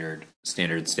standard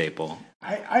staple.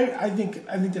 I think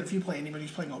that if you play anybody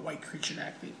who's playing a white creature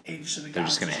deck, the Aegis of the They're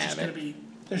Gods just going to have it.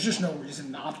 There's just no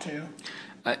reason not to.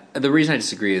 The reason I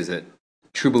disagree is that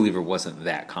True Believer wasn't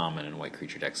that common in white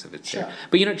creature decks of its day. Sure.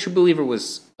 But True Believer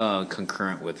was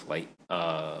concurrent with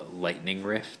Lightning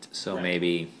Rift, so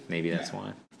maybe that's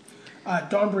why.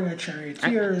 Dawnbringer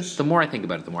Charioteers. The more I think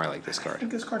about it, the more I like this I card.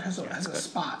 think this card has a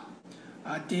spot.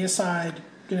 Deicide,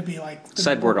 going to be like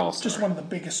Sideboard All-Star. Just one of the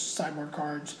biggest sideboard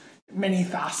cards. Many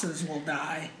Thasses will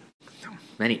die.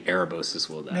 Many Ereboses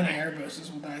will die. Many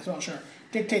Ereboses will die as well, sure.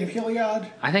 Dictate of Heliod.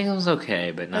 I think it was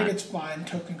okay, but I not. think it's fine.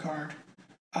 Token card.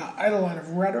 Eidolon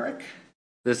of Rhetoric.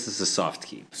 This is a soft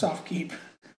keep. Soft keep.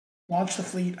 Launch the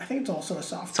Fleet. I think it's also a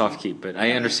soft keep, but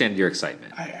I understand your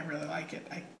excitement. I really like it.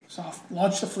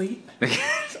 Launch the Fleet.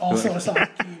 It's also a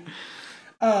soft keep.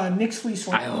 Nyx Fleece.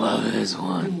 I love this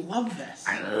one. You love this.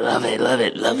 I love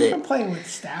it. You've been playing with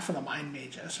Staff of the Mind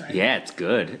Magus, right? Yeah, it's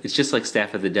good. It's just like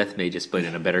Staff of the Death Magus, but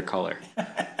in a better color.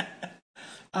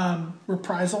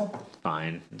 Reprisal.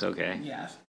 Fine. It's okay.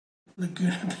 Yes.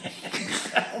 Laguna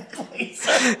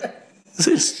Trailblazer.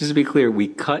 Just to be clear, we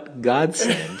cut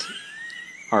Godsend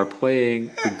are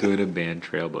playing Laguna Band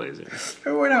Trailblazers.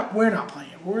 We're not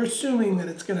playing it. We're assuming that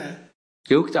it's gonna.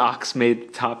 Yoked Ox made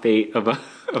the top 8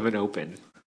 of an open.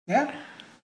 Yeah.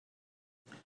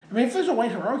 I mean, if there's a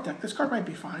white heroic deck, this card might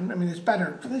be fine. I mean, there's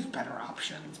better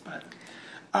options, but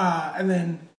and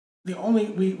then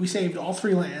we saved all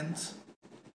 3 lands.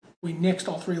 We nixed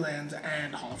all 3 lands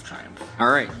and Hall of Triumph. All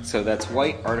right, so that's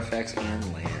white artifacts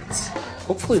and lands.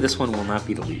 Hopefully, this one will not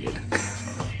be deleted.